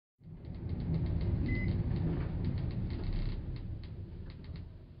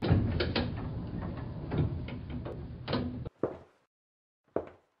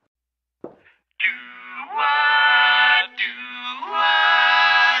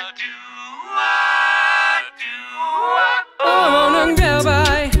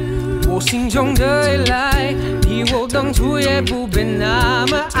中的依赖，你我当初也不被那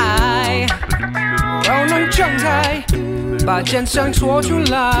么爱。让能敞开，把真相说出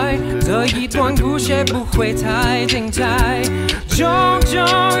来，这一段故事不会太精彩。种种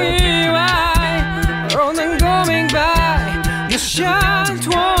意外，若能够明白，你想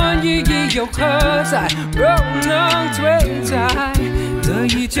托意义又何在？若能退在这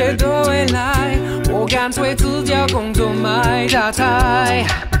一切的未来，我干脆辞掉工作买大菜。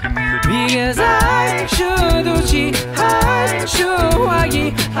Because 爱是赌气，爱是怀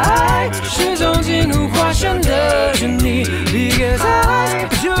疑，爱是种近乎幻想的真理。Because 爱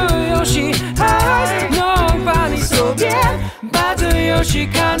是游戏，爱能把你锁边，把这游戏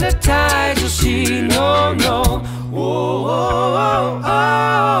看得太仔细。No no，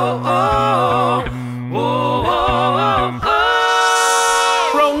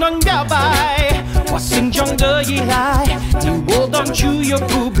 若能表白，我心中的依赖，你我当初又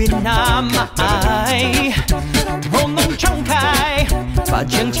不必那么爱。若能敞开，把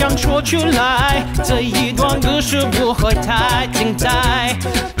真相说出来，这一段故事不会太精彩。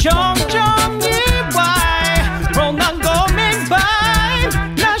种种意外，若能够明白，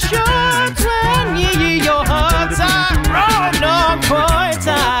那些存意义又何在？若能会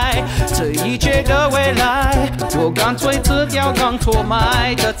在这一切的未来，我干脆辞掉刚错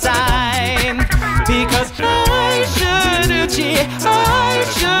买的菜。Because 爱是赌气，爱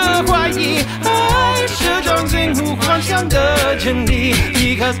是怀疑，爱是种近乎幻想的真理。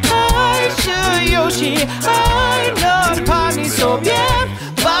Because 爱是游戏，爱能把你锁边，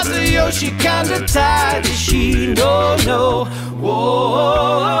把这游戏看得太仔细。No no，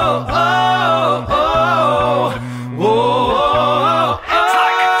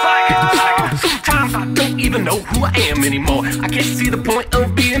 Sometimes I don't even know who I am anymore. I can't see the point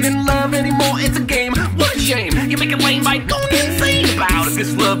of being in love anymore. It's a game, what a shame. You make it lame by going insane about it.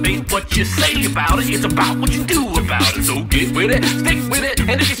 This love ain't what you say about it, it's about what you do about it. So get with it, stick with it,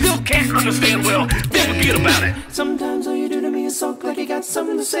 and if you still can't understand, well, then forget about it. Sometimes all you do to me is sulk like you got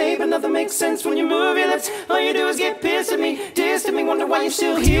something to say, but nothing makes sense when you move your lips. All you do is get pissed at me, distant me, wonder why you're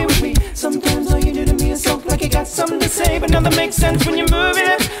still here with me. Sometimes all you do to me is sulk like you got something to say, but nothing makes sense when you move your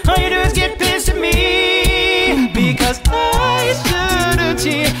lips. All you do is get pissed at me. Because 爱是赌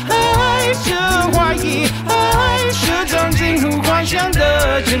气，爱是怀疑，爱是种近乎幻想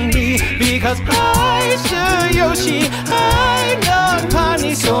的真理。Because 爱是游戏，爱能把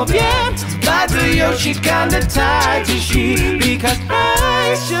你锁边，把这游戏看得太仔细。Because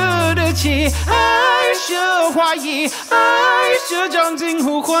爱是赌气，爱是怀疑，爱是种近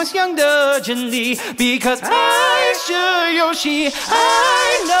乎幻想的真理。Because 爱是游戏，爱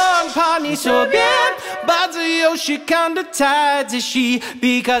能把你锁边，把这游戏看得太仔细。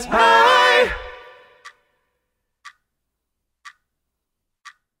Because 爱